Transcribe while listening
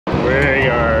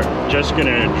just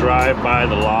gonna drive by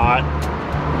the lot.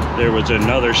 There was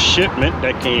another shipment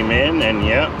that came in, and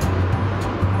yep,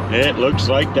 it looks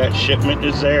like that shipment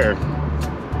is there.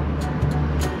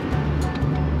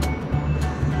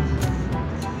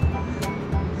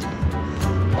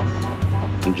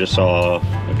 I just saw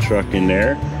a truck in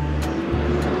there,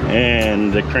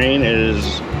 and the crane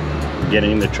is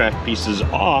getting the track pieces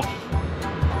off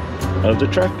of the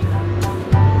truck.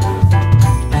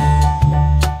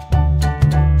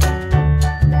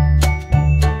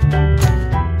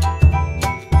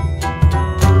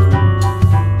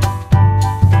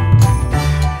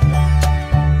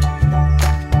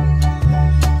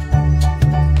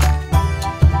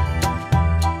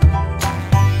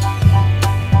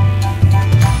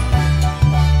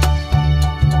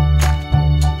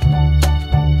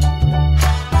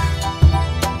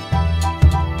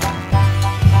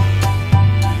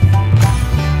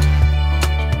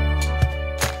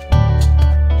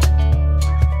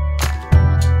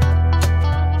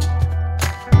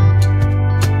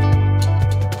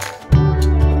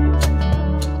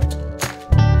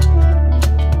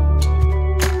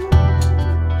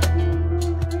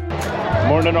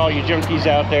 Morning, all you junkies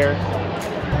out there.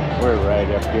 We're right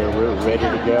up here. We're ready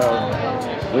to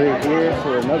go. We're here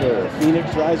for another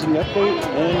Phoenix Rising update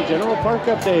and General Park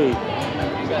update.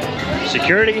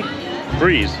 Security,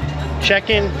 freeze.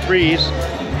 Check-in, freeze.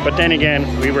 But then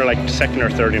again, we were like second or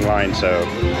third in line, so.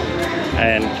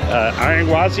 And Iron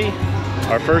Gwazi,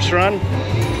 our first run.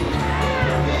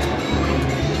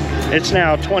 It's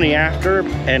now 20 after,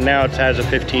 and now it has a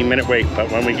 15-minute wait. But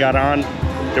when we got on,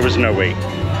 there was no wait.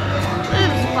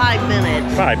 5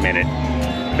 minutes. 5 minutes.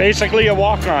 Basically a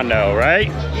walk-on though, right?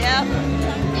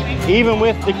 Yep. Even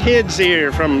with the kids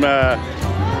here from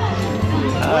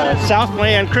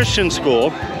Southland Christian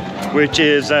School, which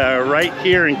is right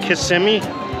here in Kissimmee.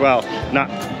 Well,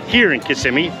 not here in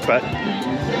Kissimmee, but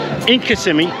in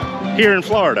Kissimmee, here in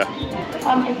Florida. It's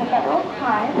a federal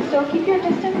crime, so keep your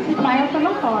distance 6 miles from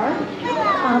a car.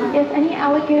 If any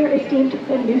alligator is deemed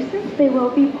a nuisance, they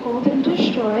will be pulled and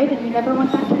destroyed, and we never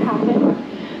want that to happen.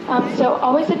 So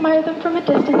always admire them from a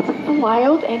distance,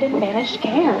 wild and in managed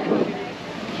care.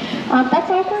 That's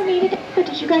all for me today. But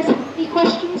did you guys have any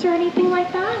questions or anything like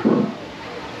that?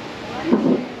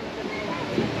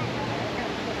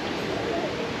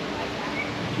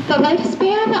 The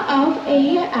lifespan of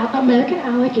an American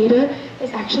alligator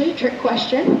is actually a trick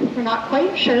question. We're not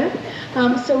quite sure.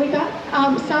 So we got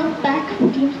some back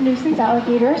deemed nuisance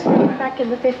alligators back in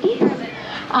the 50s.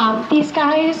 These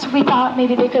guys, we thought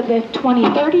maybe they could live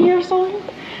 20, 30 years old.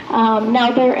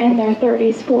 Now they're in their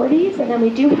 30s, 40s, and then we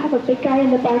do have a big guy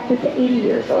in the back that's 80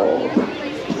 years old.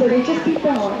 So they just keep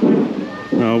going.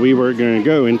 Well, we were going to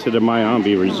go into the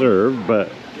Mayambi Reserve,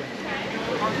 but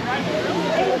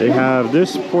they have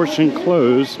this portion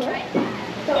closed.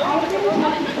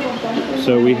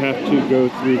 So we have to go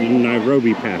through the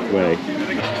Nairobi pathway.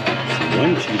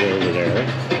 One cheetah over there.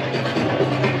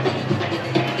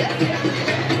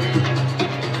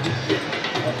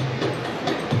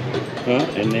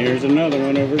 And there's another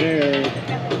one over there.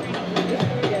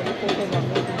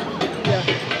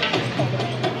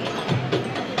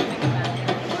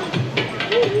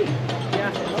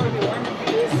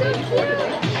 He's so cute.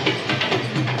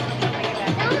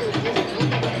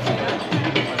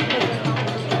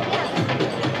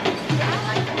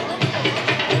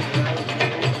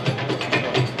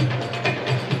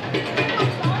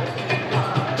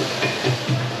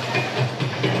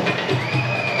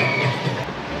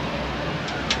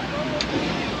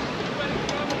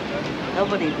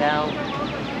 Nobody's out.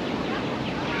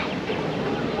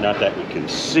 Not that we can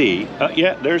see.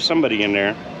 Yeah, there's somebody in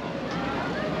there.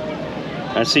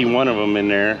 I see one of them in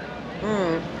there.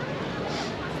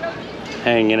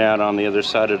 Hanging out on the other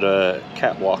side of the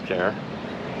catwalk there.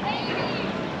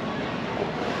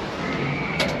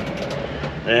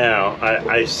 Now,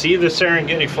 I see the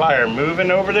Serengeti flyer moving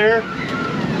over there.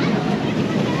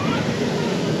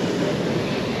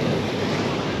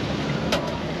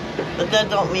 But that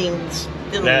don't mean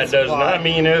that does not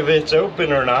mean if it's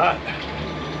open or not.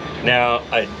 Now,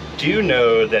 I do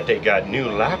know that they got new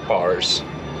lap bars.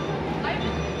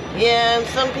 Yeah, and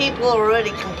some people are already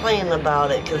complaining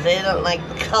about it because they don't like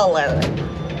the color.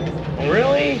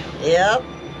 Really? Yep.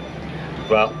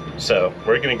 Well, so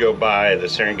we're gonna go by the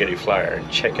Serengeti flyer and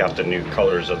check out the new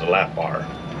colors of the lap bar.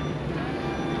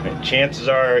 And chances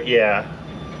are, yeah,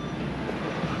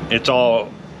 it's all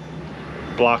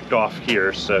blocked off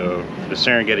here, so the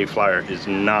Serengeti flyer is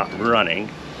not running.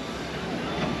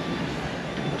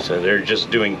 So they're just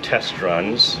doing test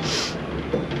runs.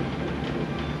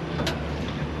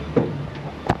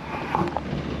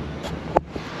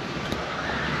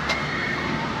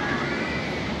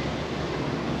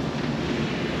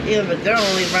 Yeah, but they're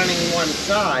only running one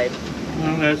side.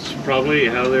 Well, that's probably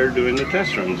how they're doing the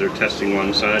test runs. They're testing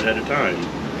one side at a time.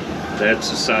 That's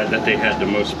the side that they had the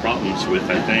most problems with,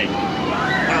 I think.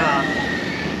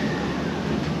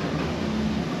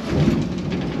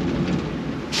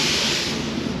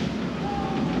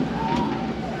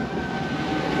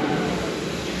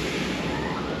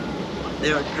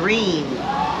 They're green.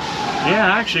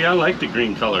 Yeah, actually, I like the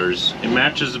green colors. It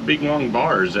matches the big long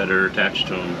bars that are attached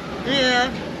to them.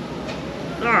 Yeah.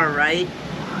 They're alright.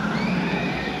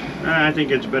 I think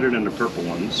it's better than the purple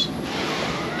ones.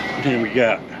 Then we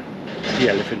got the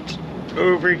elephant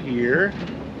over here.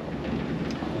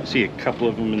 See a couple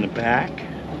of them in the back.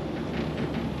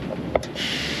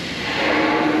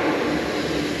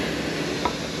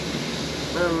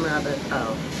 Another,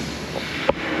 oh.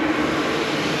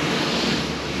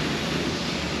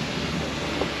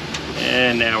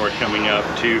 And now we're coming up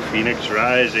to Phoenix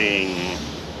Rising.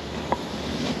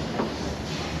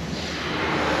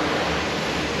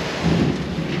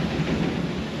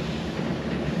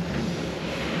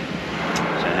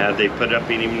 So have they put up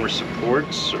any more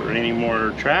supports or any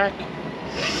more track?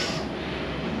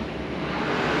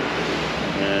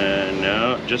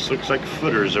 No, it just looks like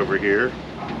footers over here.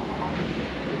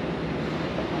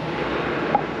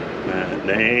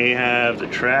 They have the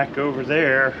track over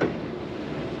there.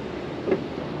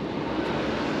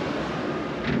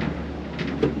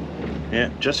 Yeah,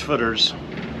 just footers,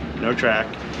 no track.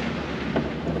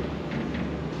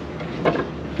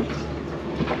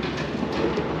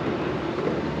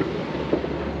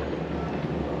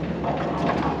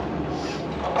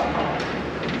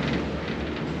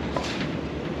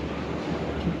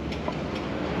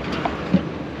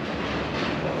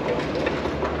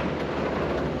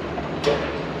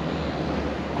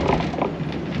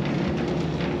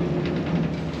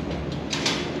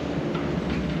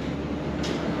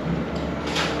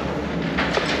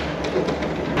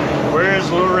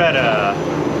 Where's Loretta?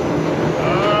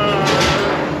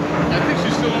 I think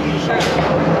she's still under the shed.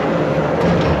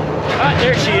 Ah,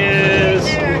 there she is.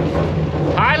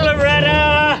 Hi,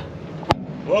 Loretta.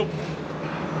 Whoa.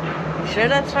 You sure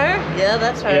that's her? Yeah,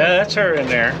 that's her. Yeah, that's her in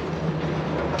there.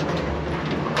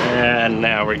 And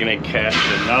now we're gonna catch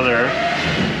another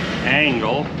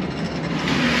angle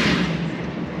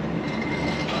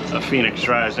of Phoenix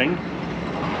Rising.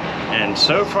 And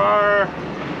so far,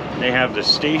 they have the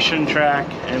station track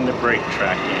and the brake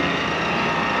tracking.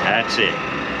 That's it.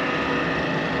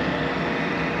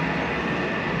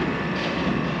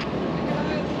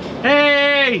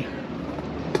 Hey!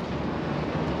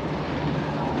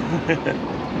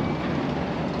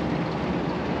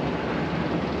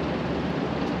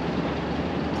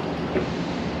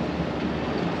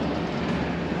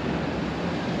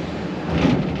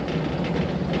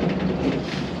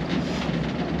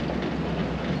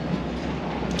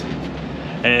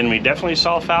 And we definitely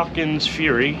saw Falcon's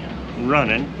Fury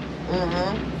running.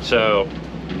 So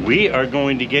we are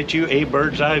going to get you a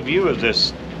bird's eye view of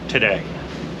this today,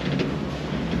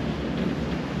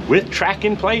 with track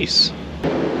in place.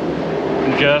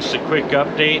 Just a quick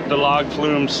update, the log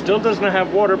flume still doesn't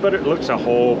have water, but it looks a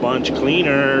whole bunch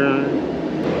cleaner.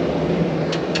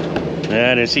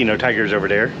 I didn't see no tigers over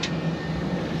there.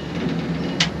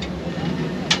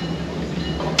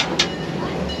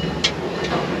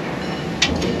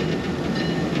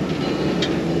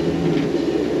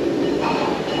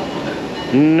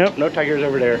 Nope, no tigers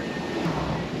over there.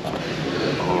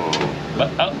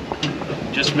 But oh,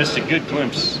 just missed a good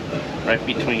glimpse right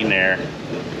between there.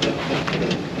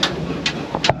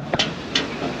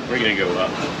 We're gonna go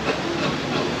up.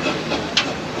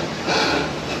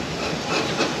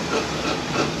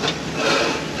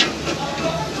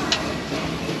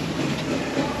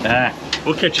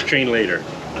 We'll catch a train later.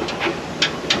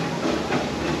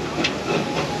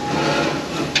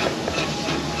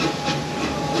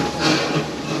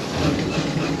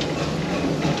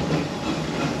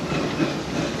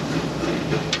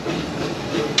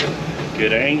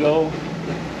 Good angle.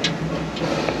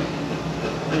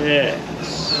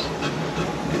 Yes.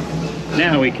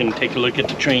 Now we can take a look at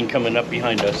the train coming up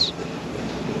behind us.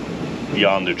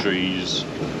 Beyond the trees.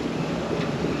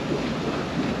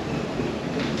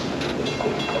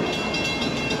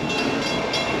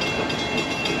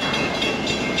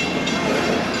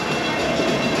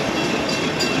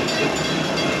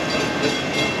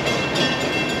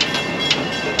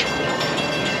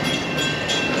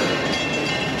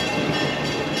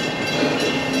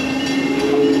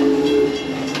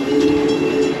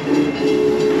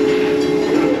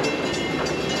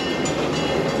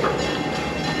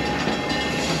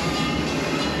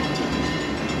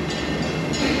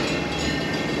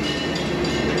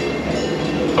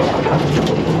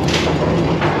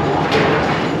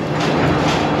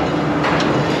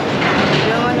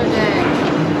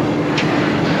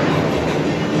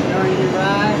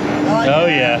 Oh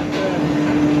yeah.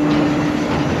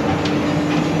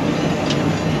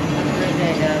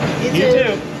 You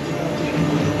too.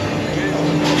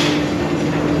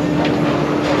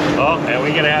 Oh, and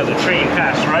we're gonna have the train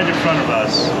pass right in front of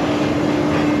us.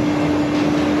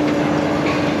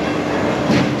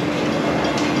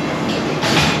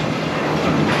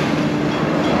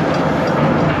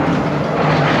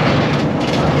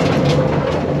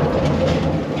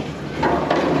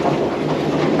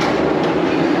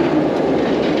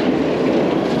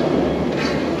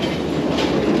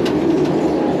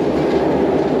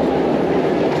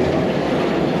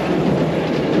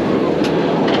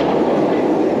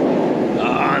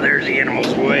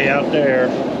 There.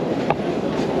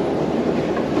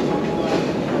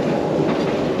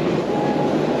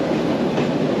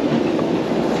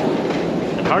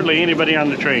 And hardly anybody on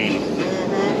the train.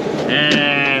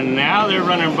 And now they're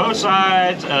running both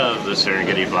sides of the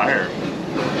Serengeti Flyer.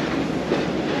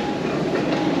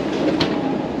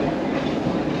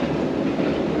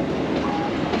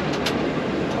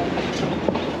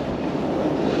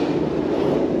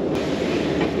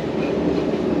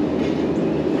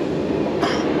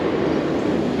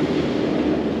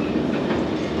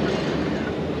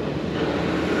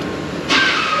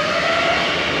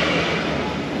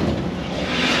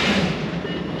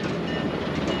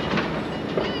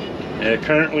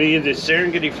 Currently, the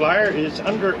Serengeti Flyer is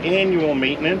under annual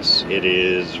maintenance. It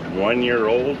is 1 year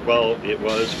old. Well, it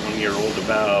was 1 year old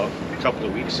about a couple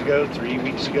of weeks ago, 3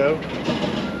 weeks ago.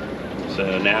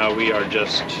 So now we are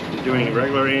just doing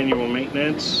regular annual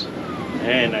maintenance,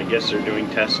 and I guess they're doing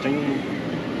testing.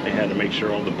 They had to make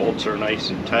sure all the bolts are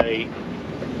nice and tight.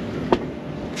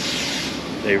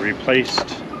 They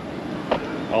replaced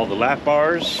all the lap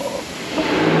bars,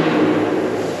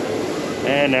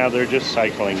 and now they're just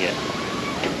cycling it.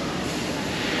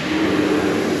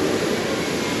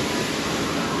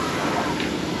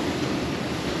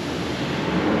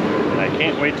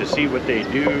 Can't wait to see what they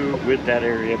do with that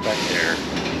area back there.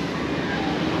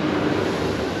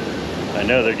 I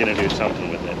know they're going to do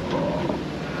something with it.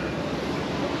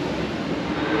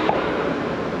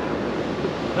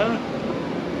 Huh?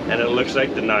 And it looks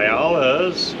like the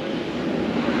Nyalas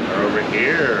are over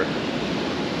here,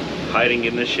 hiding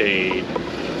in the shade.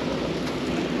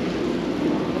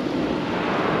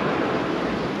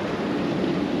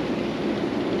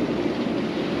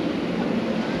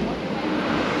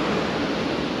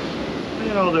 Look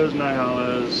at all those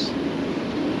Nyalas.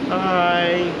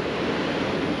 Hi.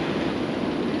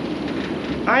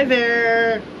 Hi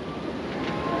there.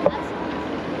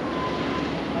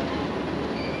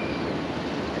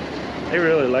 They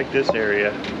really like this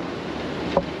area.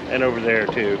 And over there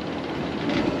too.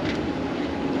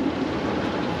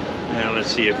 Now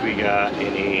let's see if we got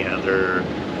any other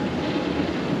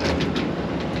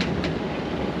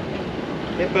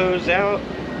hippos out.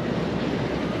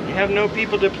 You have no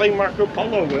people to play Marco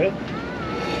Polo with.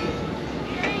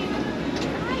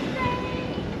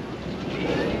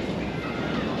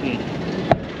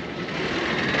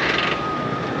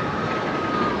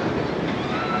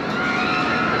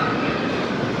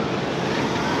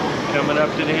 Coming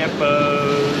up to the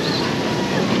hippos.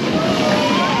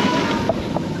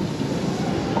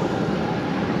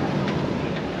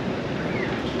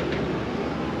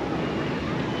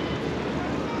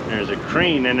 There's a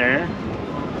crane in there.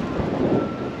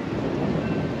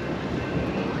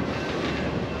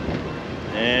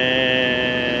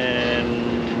 And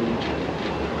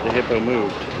the hippo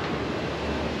moved.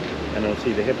 I don't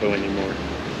see the hippo anymore.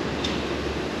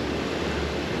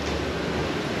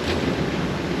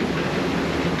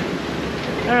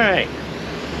 Alright,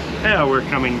 now we're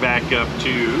coming back up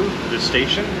to the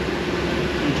station.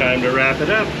 Time to wrap it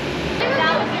up.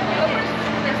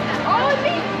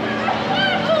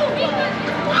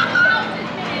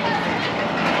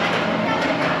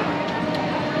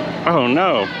 Oh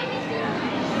no.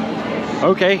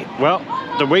 Okay, well,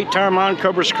 the wait time on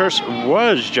Cobra's Curse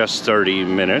was just 30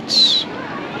 minutes.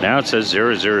 Now it says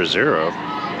 000.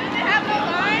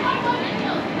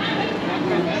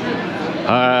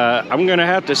 I'm gonna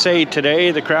have to say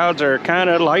today the crowds are kind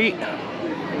of light.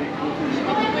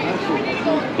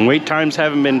 And wait times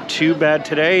haven't been too bad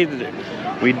today.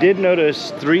 We did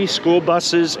notice 3 school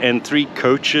buses and 3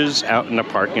 coaches out in the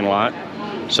parking lot.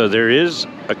 So there is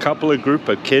a couple of group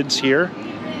of kids here.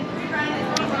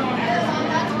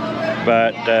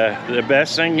 But the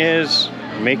best thing is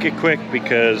make it quick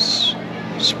because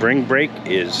spring break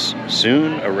is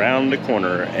soon around the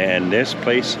corner and this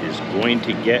place is going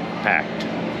to get packed.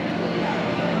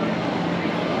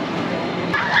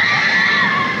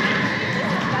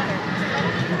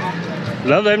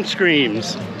 Love them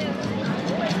screams.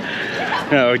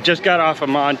 We just got off of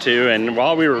Montu, and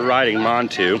while we were riding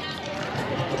Montu,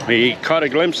 we caught a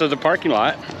glimpse of the parking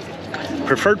lot.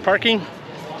 Preferred parking,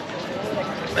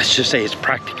 let's just say it's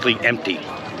practically empty.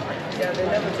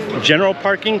 General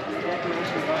parking,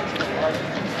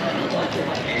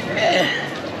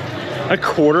 a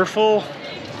quarter full,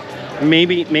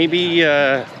 maybe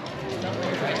a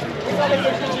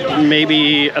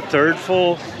third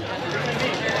full.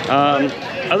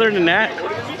 Other than that,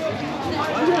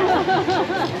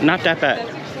 not that bad.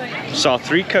 Saw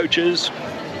 3 coaches,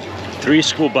 3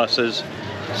 school buses,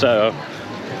 so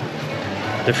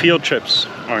the field trips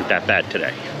aren't that bad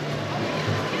today.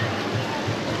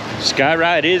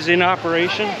 Skyride is in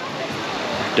operation.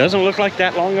 Doesn't look like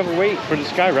that long of a wait for the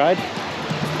Skyride.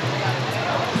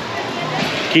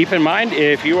 Keep in mind,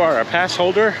 if you are a pass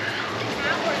holder,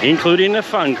 including the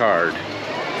fun card,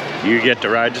 you get to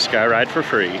ride the Skyride for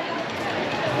free.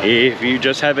 If you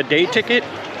just have a day ticket,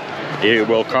 it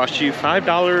will cost you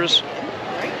 $5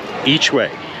 each way.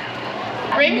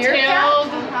 Ring-tailed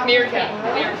meerkat.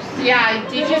 Yeah,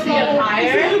 did you see it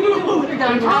higher?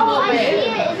 Oh, I see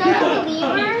it. Is that a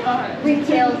lemur?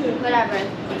 Ring-tailed, whatever.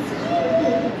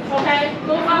 Okay,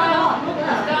 go on.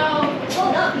 Let's go.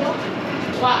 Hold up, yo.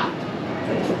 Wow.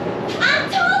 I'm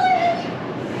taller.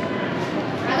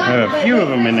 I have a few of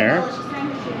them in there.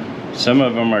 Some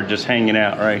of them are just hanging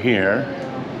out right here.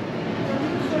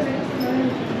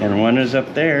 And one is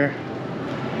up there,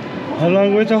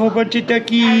 along with a whole bunch of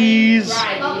duckies.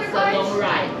 Right, it's a long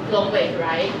ride. Long way,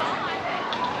 right?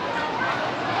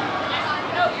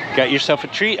 Got yourself a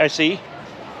treat, I see.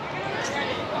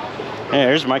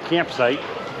 There's my campsite.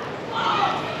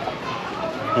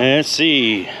 Let's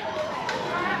see.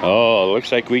 Oh,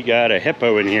 looks like we got a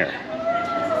hippo in here.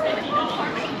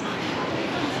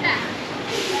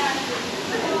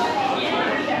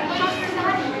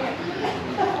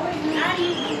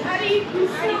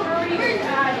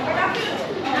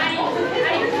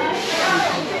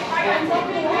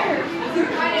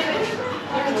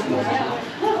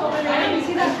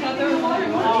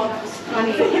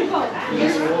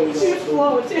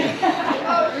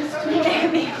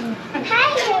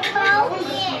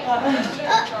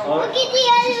 Look at the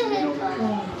other hippo.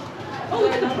 Oh,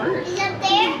 look at the bird. Is that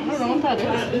there? I don't know what that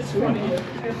is. It's funny.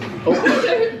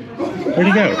 Where'd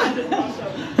he go?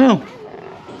 Oh.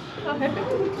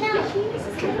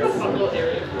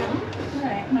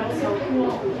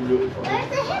 Where's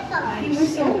the hippo? He was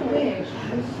so big.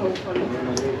 He was so funny.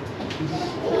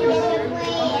 He was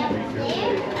way up there.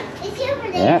 Is he over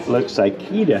there? That looks like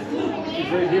Kita. He's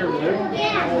right here, over there.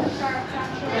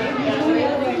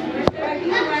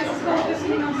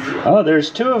 Oh, there's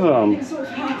 2 of them.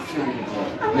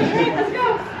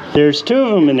 There's 2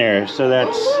 of them in there, so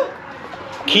that's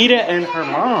Kita and her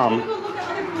mom.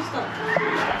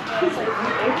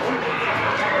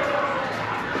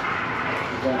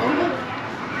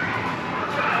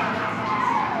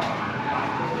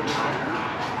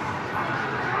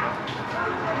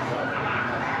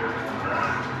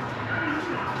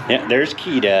 Yeah, there's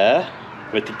Kita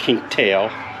with the kink tail.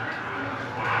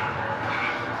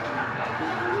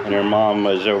 And her mom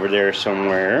was over there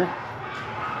somewhere.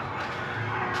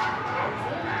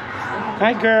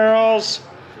 Hi, girls.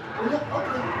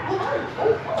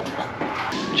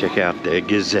 Check out the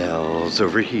gazelles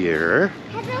over here.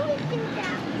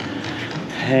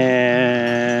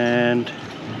 And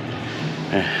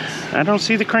I don't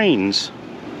see the cranes.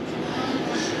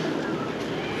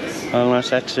 Unless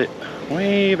that's it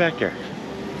way back there.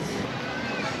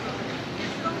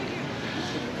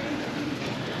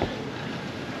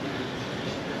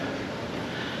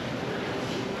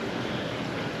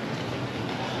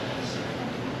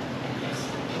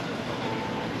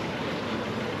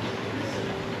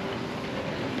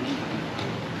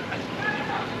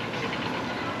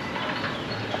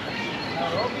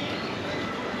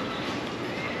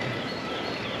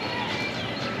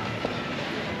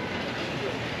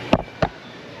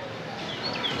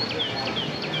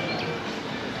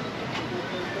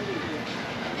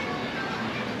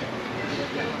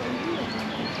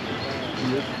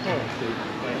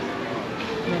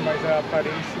 Não, mas a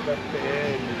aparência da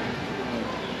pele.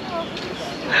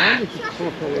 Olha que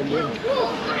fofa ela é mesmo.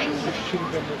 O estilo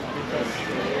da movimentação.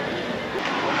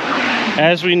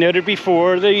 As we noted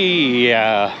before, the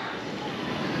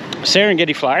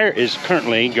Serengeti Flyer is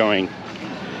currently going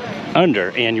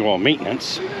under annual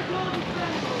maintenance.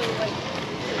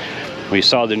 We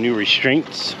saw the new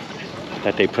restraints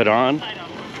that they put on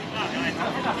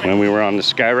when we were on the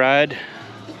Skyride,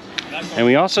 and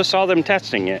we also saw them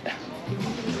testing it.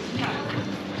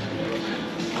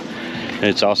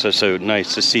 It's also so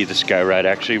nice to see the Skyride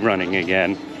actually running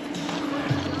again.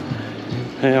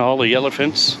 And all the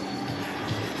elephants.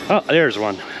 Oh, there's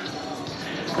one. I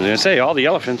was gonna say, all the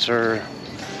elephants are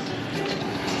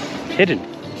hidden.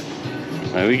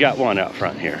 We got one out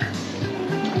front here.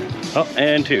 Oh,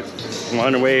 and two.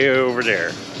 One way over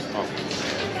there. Oh.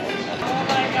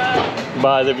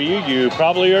 By the view, you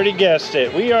probably already guessed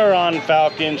it. We are on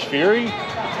Falcon's Fury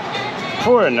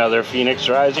for another Phoenix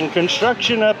Rising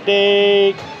construction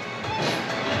update.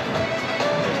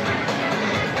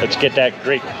 Let's get that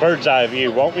great bird's eye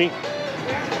view, won't we? It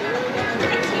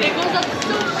goes up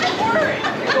so short.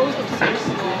 It goes up so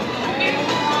slow.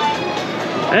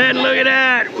 And look at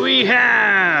that, we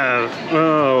have,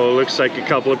 oh, looks like a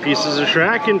couple of pieces of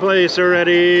track in place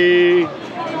already.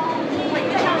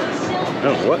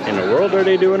 Oh, what in the world are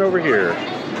they doing over here?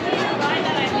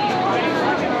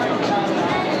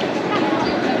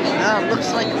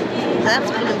 Looks like that's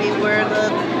going to be where the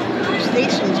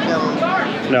station's going.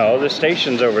 No, the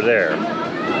station's over there.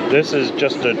 This is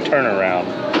just a turnaround,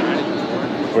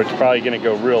 where it's probably going to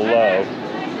go real low.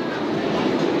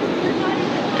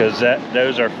 Because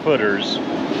those are footers.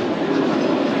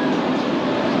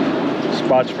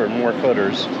 Spots for more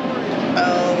footers.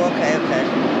 Oh, okay, okay.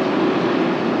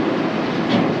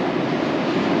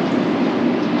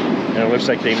 And it looks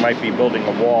like they might be building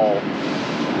a wall.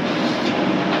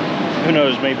 Who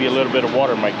knows, maybe a little bit of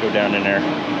water might go down in there.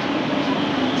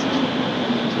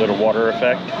 A little water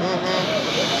effect.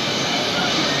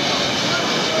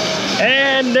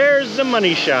 And there's the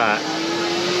money shot.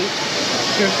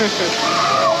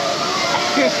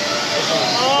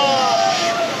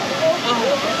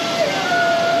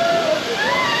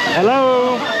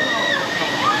 Hello.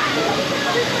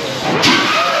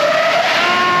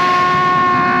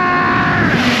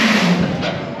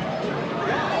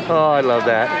 Oh, I love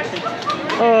that.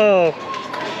 Oh,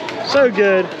 so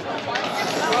good.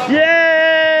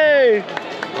 Yay!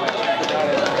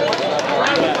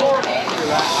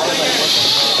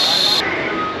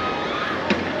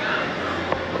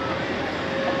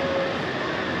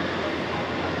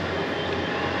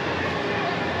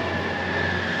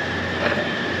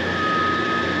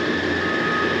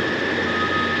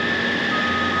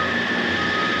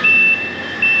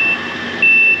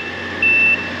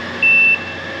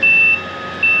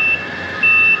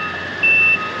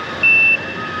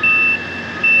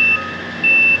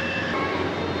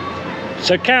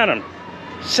 So count them,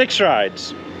 6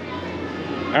 rides: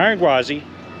 Iron Gwazi,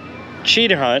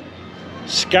 Cheetah Hunt,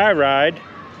 Sky Ride,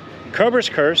 Cobra's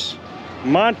Curse,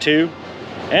 Montu,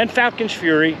 and Falcon's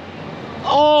Fury,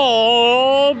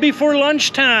 all before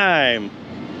lunchtime.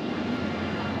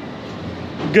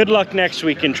 Good luck next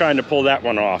week in trying to pull that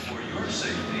one off.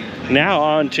 Now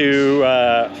on to,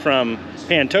 from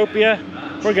Pantopia,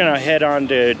 we're gonna head on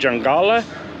to Jungala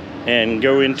and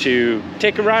go into,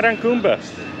 take a ride on Kumba.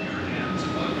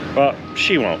 Well,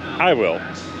 she won't. I will.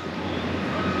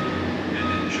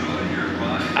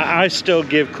 I still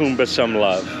give Kumba some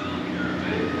love.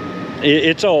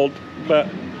 It's old, but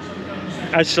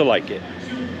I still like it.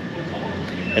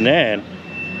 And then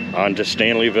on to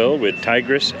Stanleyville with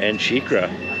Tigress and Shikra.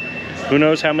 Who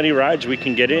knows how many rides we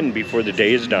can get in before the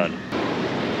day is done.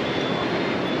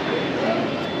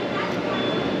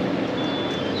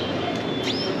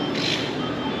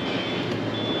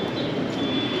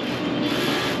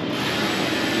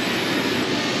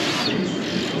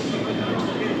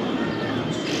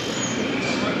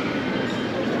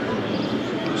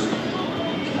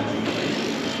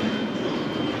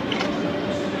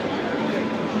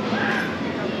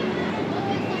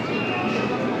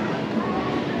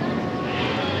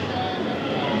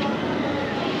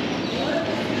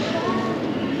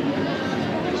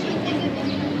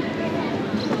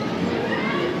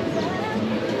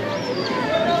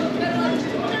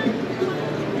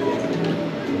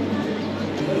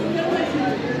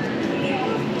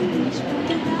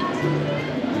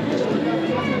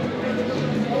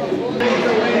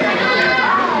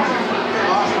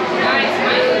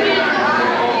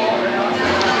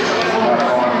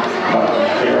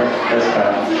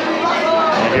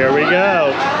 Here we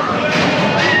go.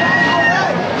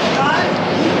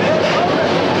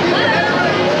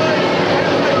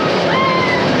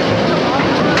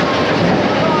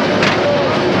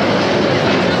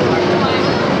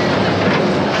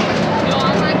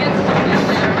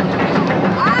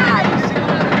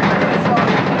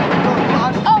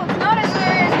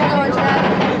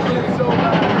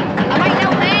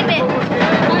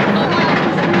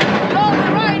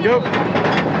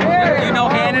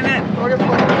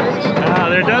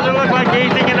 There doesn't look like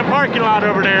anything in the parking lot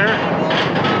over there.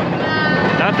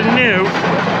 Nothing new.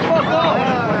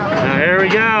 Now here we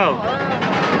go.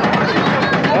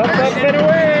 Up and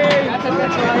away.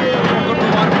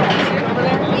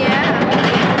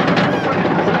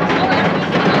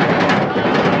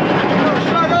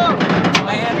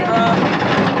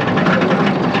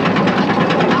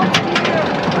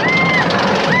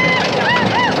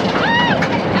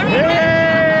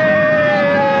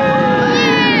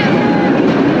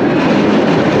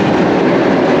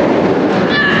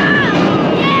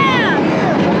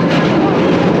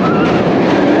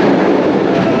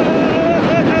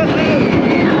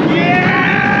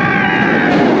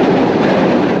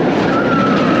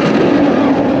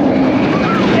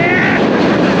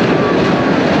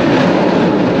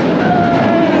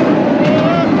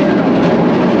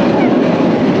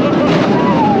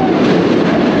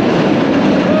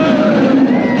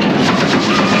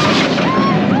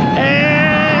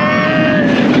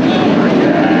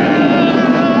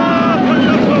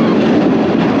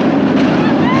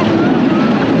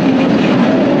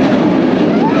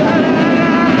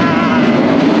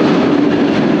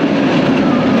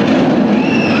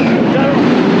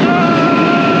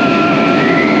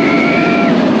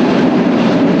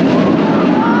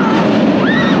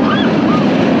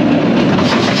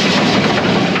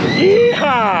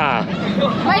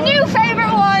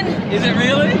 Is it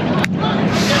really?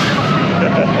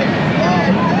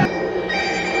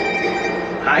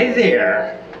 Hi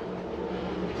there.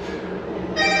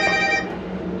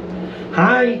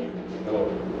 Hi.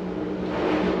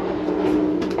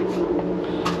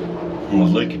 Well,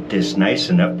 look at this nice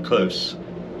and up close.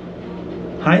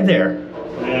 Hi there.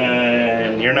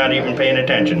 And you're not even paying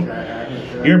attention.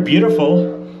 You're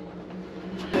beautiful.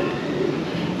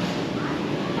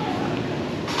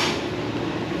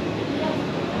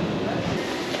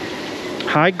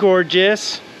 Hi,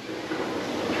 gorgeous.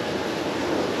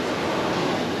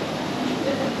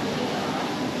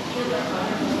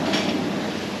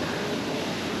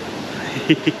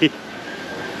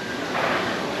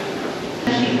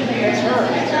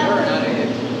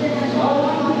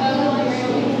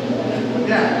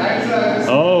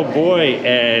 Oh boy,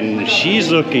 and she's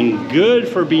looking good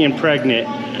for being pregnant.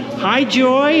 Hi,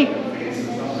 Joy.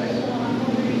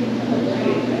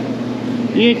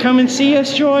 You gonna come and see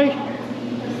us, Joy?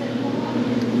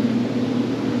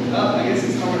 I guess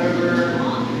he's coming over.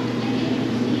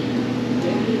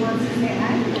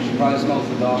 She probably smells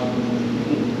the dog.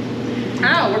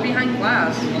 Ow, we're behind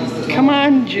glass. Come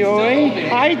on, Joy.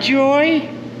 Hi, Joy.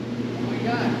 Oh my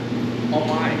god. Oh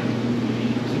my.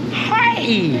 Hi.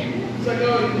 It's like,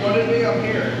 oh, you wanted me up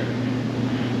here.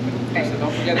 So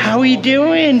don't forget. How we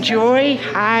doing, Joy?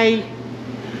 Hi.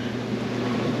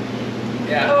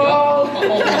 Yeah. Oh.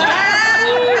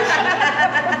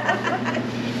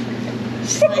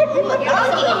 It's like, look, hi,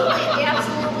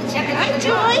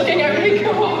 Joy. Here we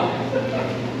go.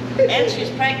 And she's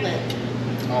pregnant.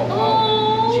 Oh,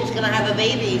 wow. She's gonna have a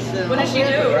baby soon. What does she do?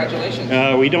 Congratulations.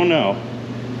 We don't know.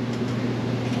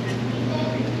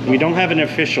 We don't have an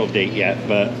official date yet,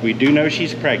 but we do know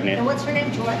she's And pregnant. what's her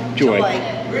name, Joy? Joy.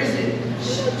 Where is it?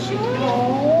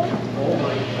 Oh, Oh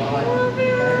my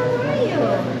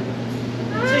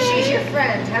god. So she's your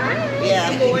friend, huh?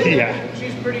 yeah. Yeah.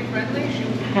 She's pretty friendly.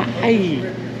 Hi.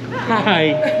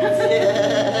 Hi.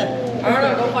 I don't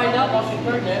know, go find out while she's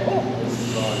pregnant.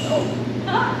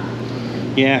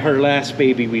 Yeah, her last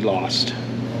baby we lost.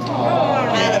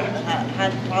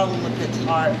 Had a problem with its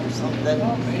heart or something.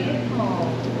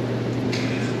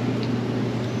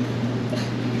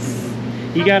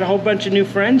 You got a whole bunch of new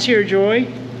friends here, Joy.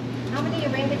 How many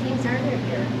orangutans are there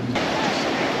here?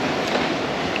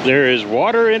 There is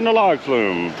water in the log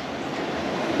flume.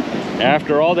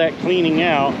 After all that cleaning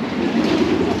out,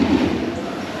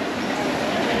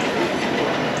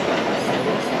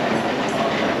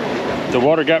 the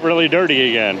water got really dirty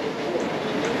again.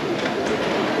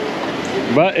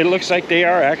 But it looks like they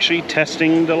are actually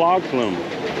testing the log flume.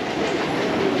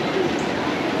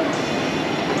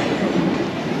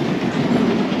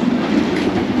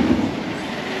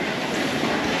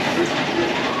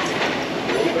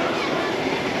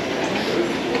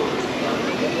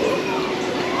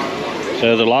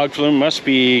 So the log flume must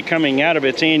be coming out of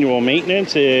its annual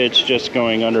maintenance. It's just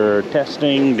going under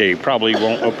testing. They probably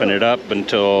won't open it up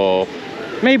until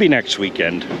maybe next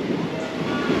weekend.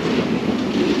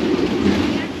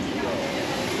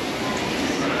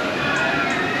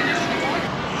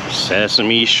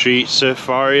 Sesame Street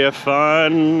Safari of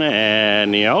Fun,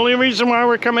 and the only reason why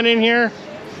we're coming in here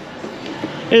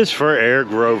is for Air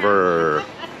Grover.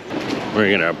 We're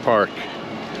gonna park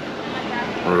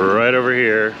right over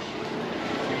here.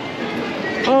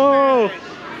 Oh,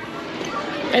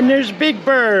 and there's Big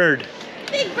Bird.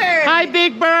 Big Bird. Hi,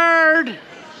 Big Bird. You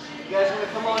guys want to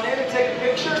come on in and take a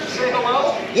picture and say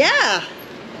hello? Yeah.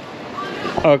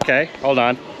 Okay, hold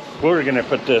on. We're gonna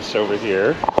put this over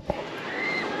here.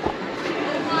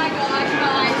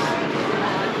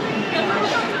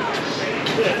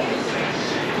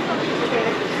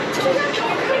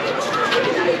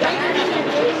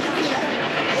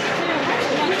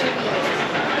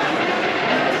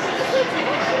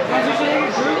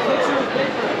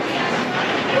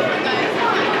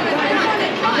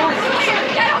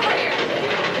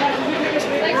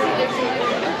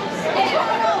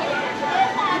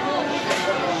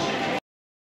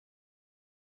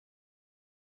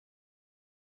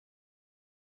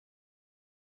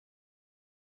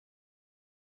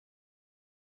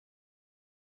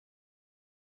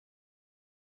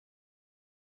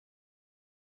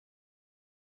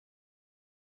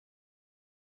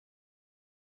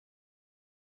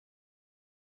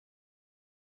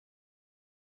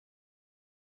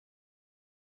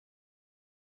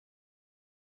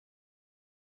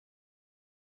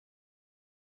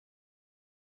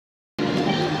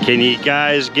 Can you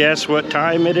guys guess what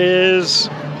time it is?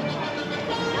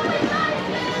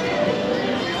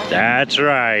 That's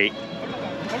right.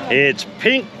 It's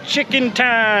pink chicken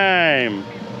time.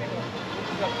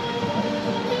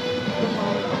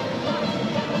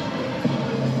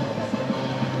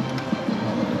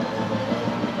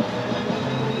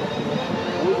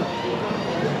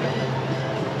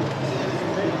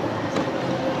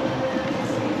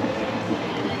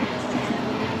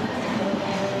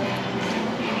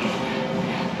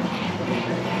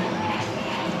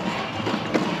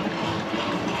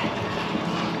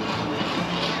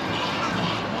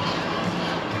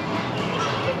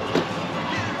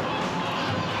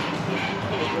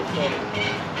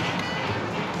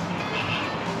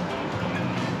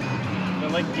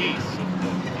 like geese.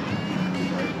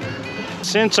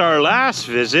 Since our last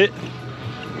visit,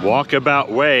 Walkabout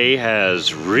Way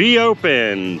has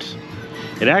reopened.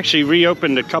 It actually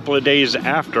reopened a couple of days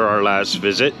after our last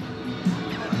visit.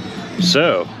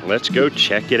 So let's go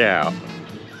check it out.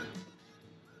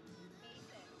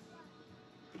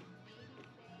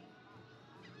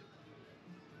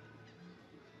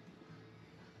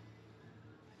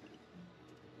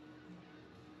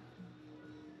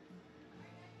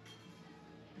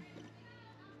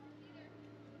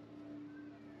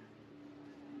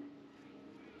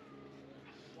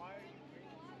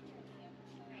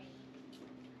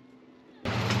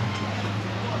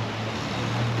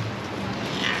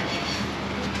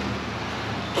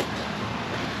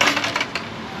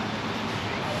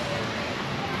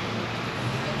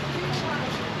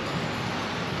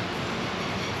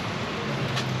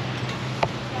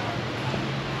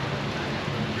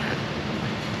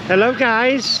 Hello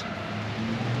guys.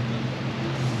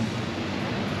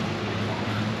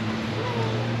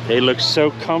 They look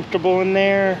so comfortable in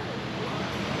there.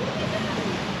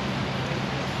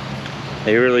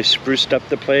 They really spruced up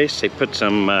the place. They put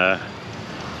some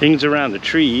things around the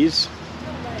trees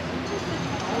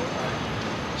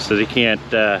so they can't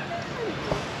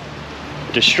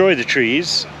destroy the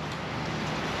trees.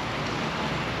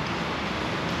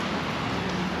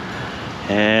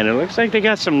 And it looks like they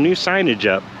got some new signage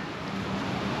up.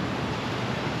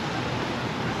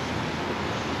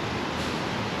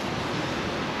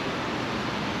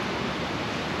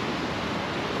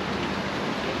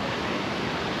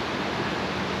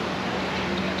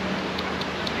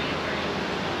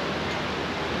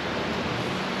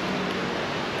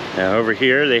 Now over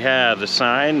here they have the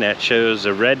sign that shows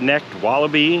a red-necked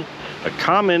wallaby, a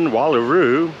common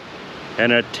wallaroo,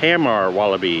 and a Tamar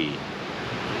wallaby.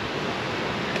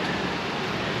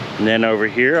 And then over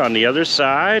here on the other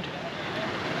side,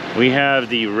 we have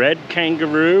the red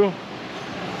kangaroo,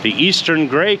 the eastern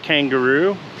gray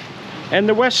kangaroo, and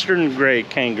the western gray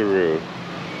kangaroo.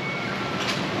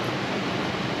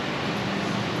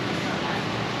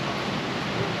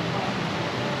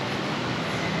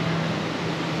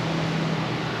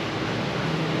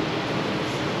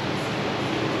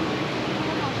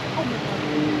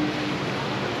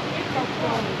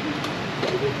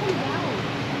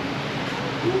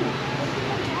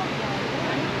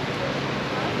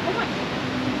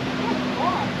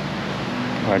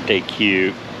 Aren't they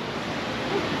cute?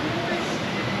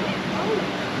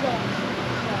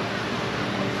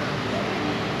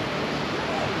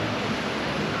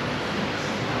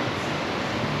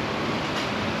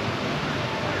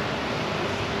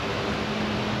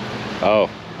 Oh,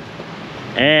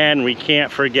 and we can't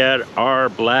forget our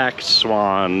black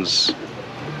swans.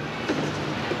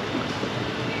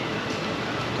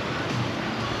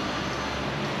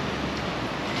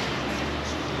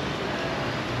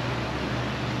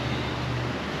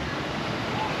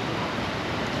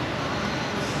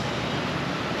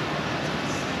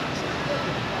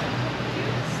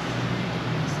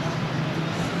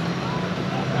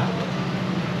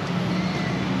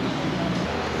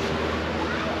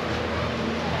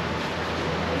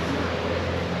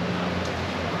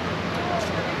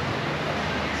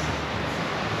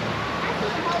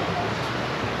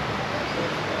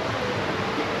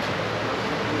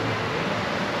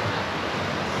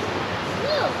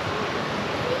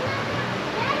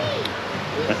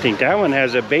 I think that one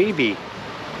has a baby.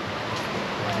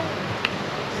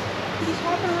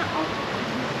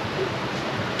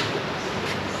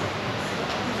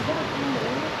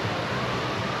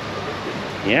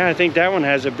 Yeah, I think that one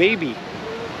has a baby.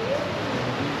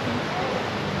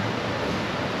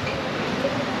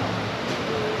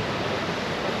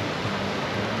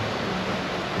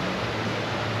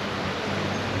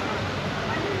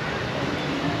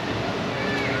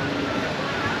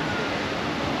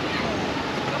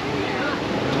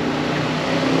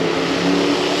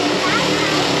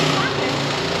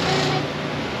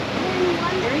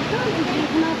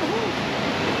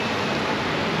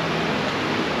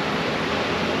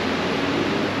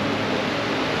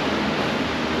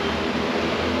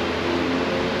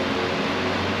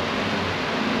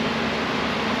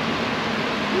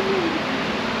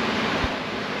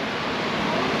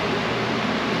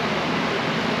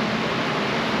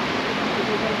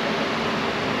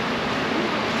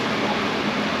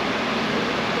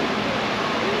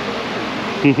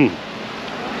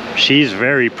 She's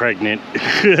very pregnant.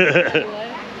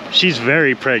 She's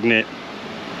very pregnant.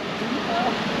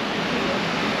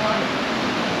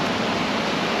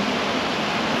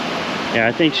 Yeah,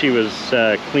 I think she was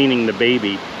cleaning the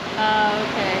baby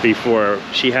Okay. before.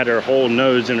 She had her whole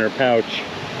nose in her pouch.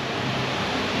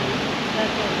 That's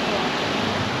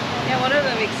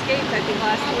escaped, I think,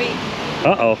 last week.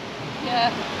 Uh-oh.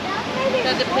 Yeah.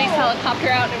 Got the police helicopter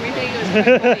out and everything. It was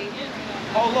quite funny.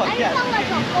 Oh, look, I yeah. saw like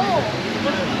a hole.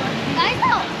 I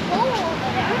saw a hole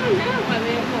over there. I don't know why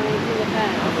they don't go into the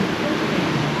fence.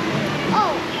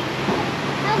 Oh.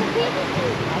 Now the people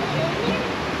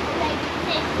like this.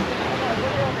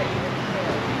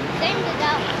 Same as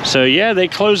that one. So yeah, they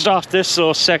closed off this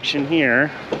little section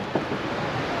here.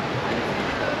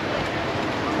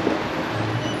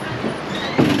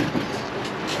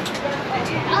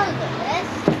 That was the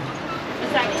best.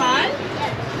 Is that fun?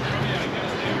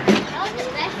 That was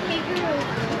the best kangaroo.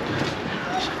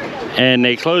 And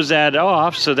they closed that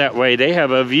off so that way they have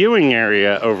a viewing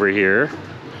area over here,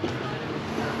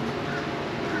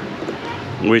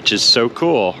 which is so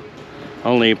cool.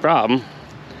 Only problem,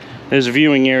 this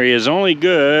viewing area is only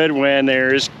good when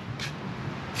there's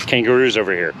kangaroos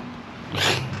over here.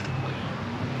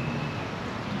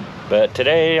 But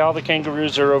today all the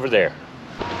kangaroos are over there.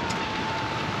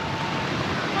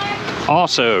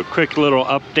 Also, quick little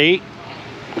update.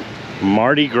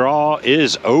 Mardi Gras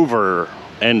is over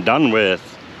and done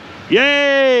with.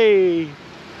 Yay!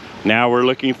 Now we're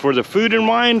looking for the Food and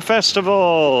Wine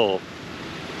Festival.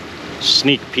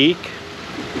 Sneak peek.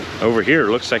 Over here,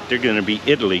 looks like they're gonna be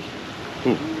Italy.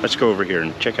 Ooh, let's go over here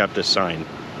and check out this sign.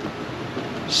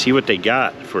 See what they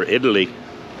got for Italy.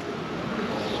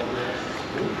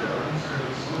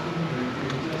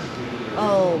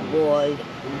 Oh boy.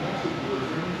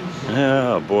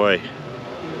 Oh boy.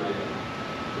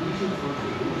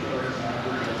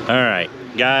 All right,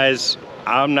 guys,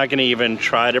 I'm not gonna even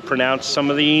try to pronounce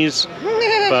some of these,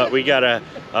 but we got a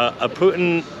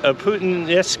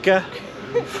puttanesca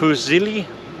fusilli,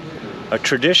 a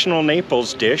traditional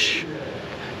Naples dish,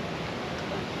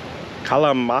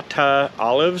 Kalamata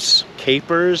olives,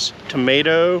 capers,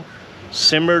 tomato,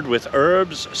 simmered with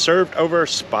herbs, served over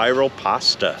spiral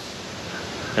pasta.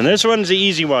 And this one's the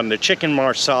easy one, the chicken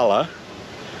marsala,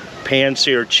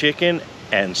 pan-seared chicken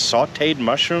and sauteed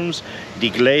mushrooms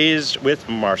deglazed with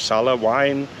marsala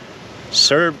wine,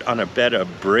 served on a bed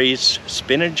of braised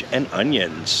spinach and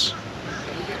onions.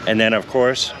 And then of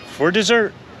course, for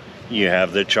dessert, you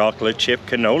have the chocolate chip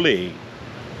cannoli.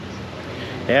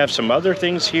 They have some other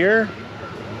things here.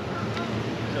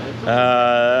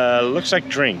 Looks like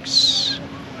drinks.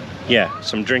 Yeah,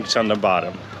 some drinks on the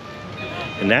bottom.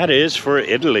 And that is for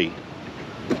Italy.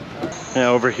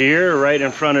 Now over here, right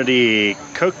in front of the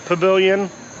Coke Pavilion,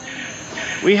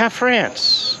 we have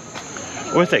France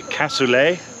with a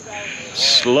cassoulet,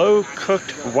 slow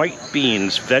cooked white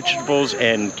beans, vegetables,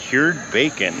 and cured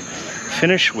bacon,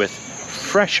 finished with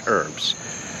fresh herbs,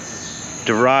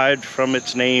 derived from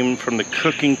its name from the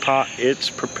cooking pot it's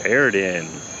prepared in.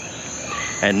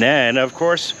 And then, of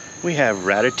course, we have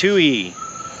ratatouille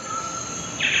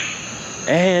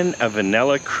and a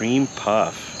vanilla cream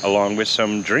puff, along with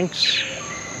some drinks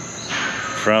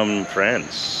from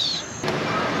France.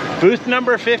 Booth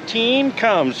number 15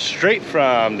 comes straight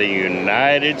from the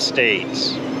United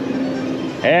States.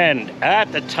 And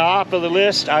at the top of the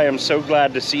list, I am so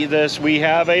glad to see this, we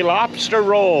have a lobster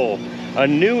roll, a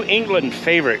New England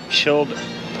favorite, chilled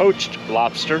poached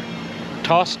lobster,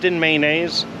 tossed in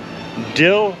mayonnaise,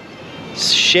 dill,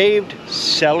 shaved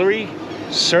celery,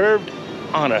 served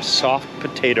on a soft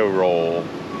potato roll.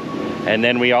 And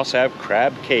then we also have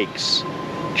crab cakes,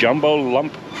 jumbo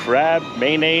lump crab,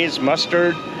 mayonnaise,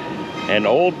 mustard, and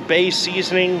Old Bay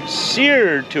seasoning,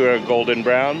 seared to a golden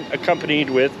brown, accompanied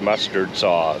with mustard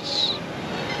sauce.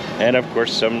 And of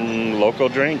course, some local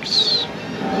drinks.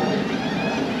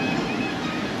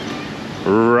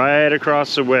 Right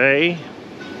across the way,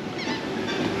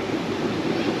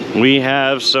 we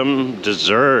have some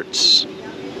desserts.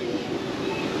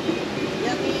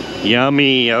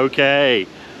 Yummy, okay.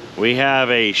 We have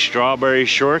a strawberry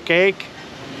shortcake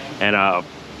and a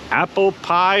apple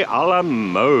pie a la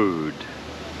mode.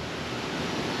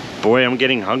 Boy, I'm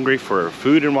getting hungry for a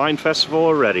Food and Wine Festival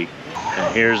already.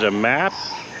 And here's a map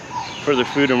for the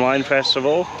Food and Wine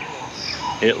Festival.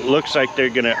 It looks like they're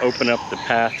gonna open up the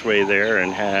pathway there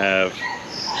and have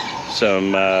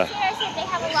some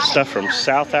stuff from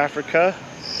South Africa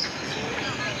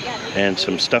and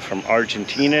some stuff from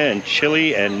Argentina and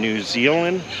Chile and New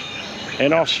Zealand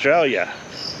and Australia.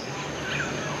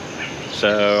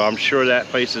 So I'm sure that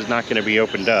place is not going to be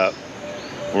opened up.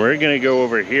 We're going to go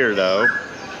over here though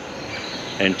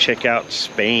and check out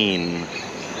Spain.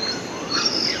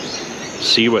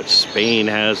 See what Spain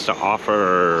has to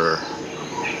offer.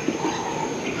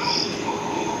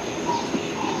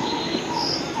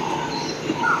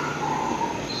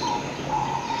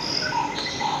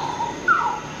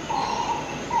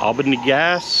 Albany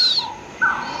Gas,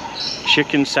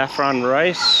 chicken saffron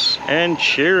rice, and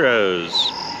churros.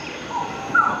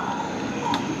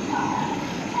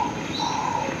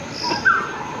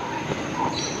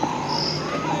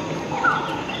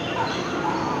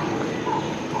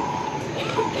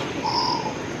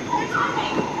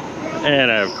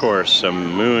 And of course,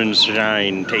 some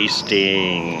moonshine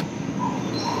tasting.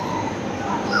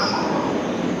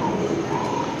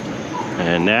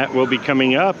 And that will be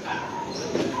coming up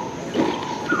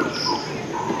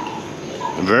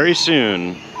very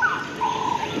soon.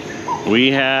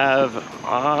 We have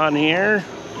on here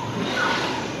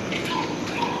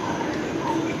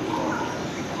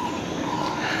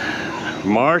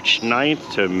March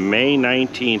 9th to May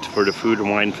 19th for the Food and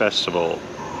Wine Festival.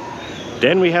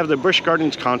 Then we have the Busch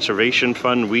Gardens Conservation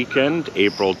Fund weekend,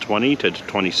 April 20 to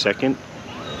 22nd.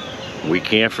 We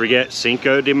can't forget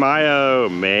Cinco de Mayo,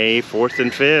 May 4th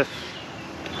and 5th.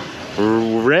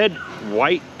 Red,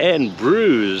 White, and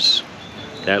Brews.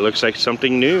 That looks like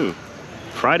something new.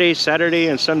 Friday, Saturday,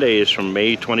 and Sunday is from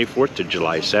May 24th to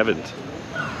July 7th.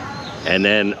 And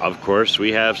then, of course,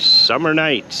 we have Summer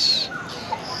Nights,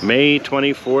 May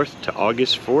 24th to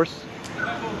August 4th.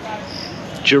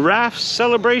 Giraffe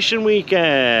Celebration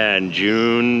Weekend,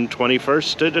 June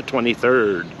 21st to the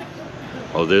 23rd.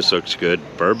 Oh, this looks good.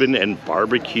 Bourbon and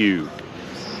Barbecue.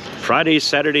 Friday,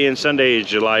 Saturday, and Sunday is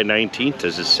July 19th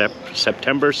to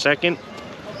September 2nd.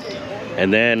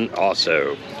 And then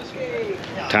also,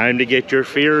 time to get your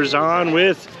fears on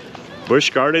with Busch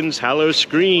Gardens Hallow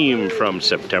Scream from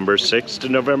September 6th to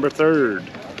November 3rd.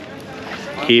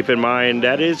 Keep in mind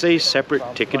that is a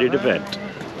separate ticketed event.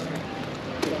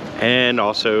 And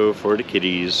also for the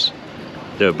kiddies,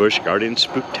 the Busch Gardens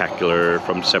Spooktacular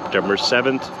from September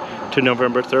 7th to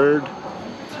November 3rd.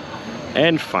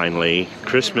 And finally,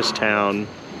 Christmas Town,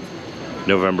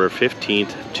 November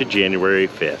 15th to January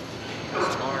 5th.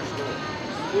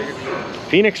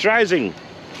 Phoenix Rising,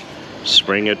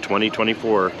 spring of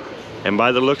 2024. And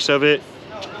by the looks of it,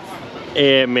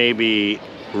 it may be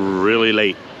really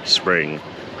late spring.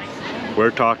 We're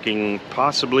talking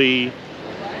possibly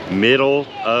middle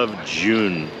of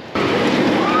June.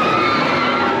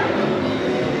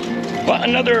 Well,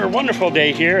 another wonderful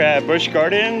day here at Busch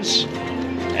Gardens,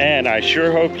 and I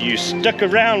sure hope you stuck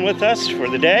around with us for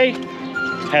the day.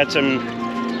 Had some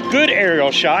good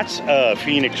aerial shots of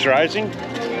Phoenix Rising.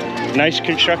 Nice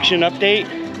construction update.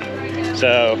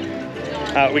 So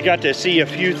we got to see a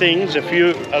few things, a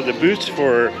few of the booths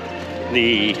for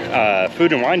the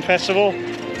Food and Wine Festival,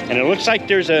 and it looks like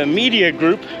there's a media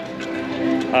group,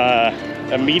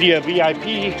 a media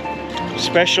VIP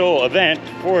special event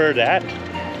for that.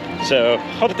 So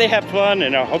hope they have fun,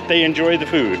 and I hope they enjoy the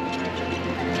food.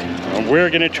 We're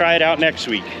gonna try it out next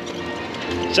week.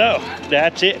 So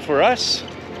that's it for us,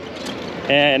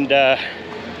 and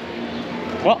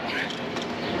well,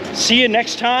 see you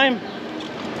next time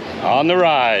on the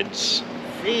rides.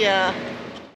 See ya.